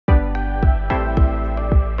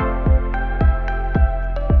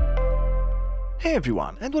Hey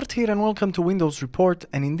everyone, Edward here and welcome to Windows Report,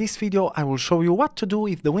 and in this video I will show you what to do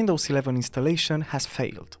if the Windows 11 installation has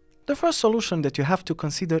failed. The first solution that you have to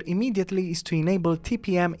consider immediately is to enable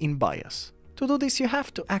TPM in BIOS. To do this you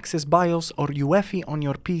have to access BIOS or UEFI on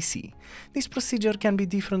your PC. This procedure can be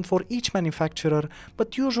different for each manufacturer,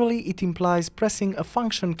 but usually it implies pressing a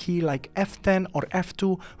function key like F10 or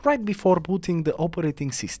F2 right before booting the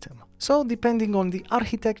operating system. So, depending on the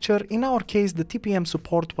architecture, in our case the TPM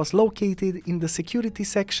support was located in the security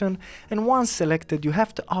section, and once selected you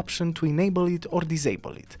have the option to enable it or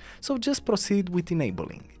disable it, so just proceed with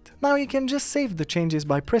enabling it. Now you can just save the changes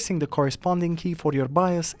by pressing the corresponding key for your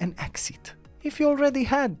BIOS and exit. If you already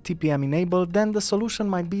had TPM enabled, then the solution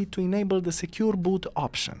might be to enable the secure boot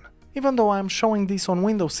option. Even though I am showing this on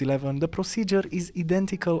Windows 11, the procedure is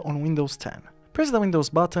identical on Windows 10. Press the Windows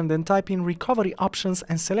button, then type in Recovery Options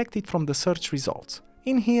and select it from the search results.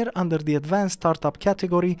 In here, under the Advanced Startup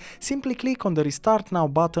category, simply click on the Restart Now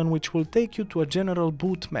button, which will take you to a general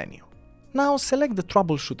boot menu. Now select the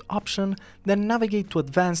Troubleshoot option, then navigate to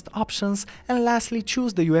Advanced Options, and lastly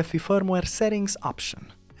choose the UEFI Firmware Settings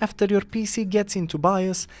option. After your PC gets into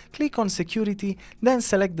BIOS, click on Security, then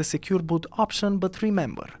select the Secure Boot option, but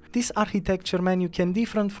remember, this architecture menu can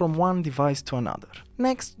differ from one device to another.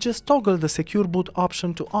 Next, just toggle the Secure Boot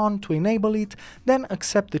option to on to enable it, then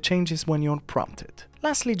accept the changes when you're prompted.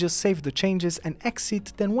 Lastly, just save the changes and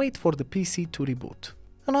exit, then wait for the PC to reboot.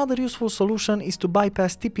 Another useful solution is to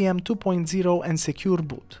bypass TPM 2.0 and Secure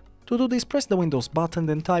Boot. To do this, press the Windows button,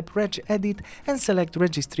 then type regedit and select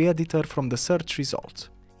Registry Editor from the search results.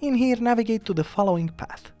 In here, navigate to the following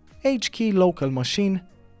path: HKey Local Machine,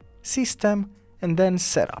 System, and then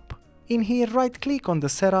Setup. In here, right-click on the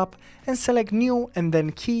setup and select New and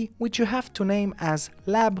then Key, which you have to name as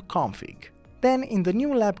Lab Config. Then, in the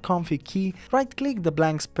new Lab Config key, right-click the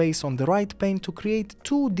blank space on the right pane to create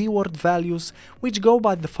two dword values which go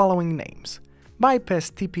by the following names: Bypass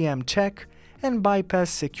TPM Check and Bypass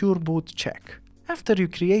Secure Boot Check. After you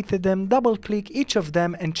created them, double-click each of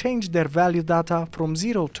them and change their value data from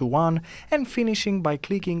 0 to 1, and finishing by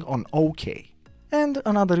clicking on OK. And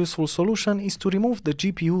another useful solution is to remove the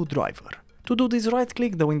GPU driver. To do this,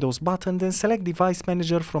 right-click the Windows button, then select Device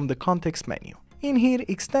Manager from the context menu. In here,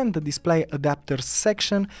 extend the Display Adapters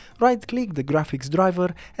section, right-click the graphics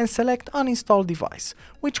driver and select Uninstall Device,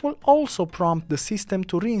 which will also prompt the system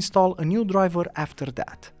to reinstall a new driver after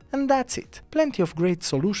that. And that's it. Plenty of great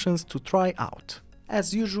solutions to try out.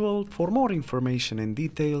 As usual, for more information and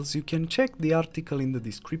details, you can check the article in the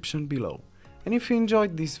description below. And if you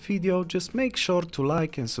enjoyed this video, just make sure to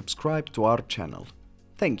like and subscribe to our channel.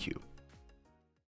 Thank you.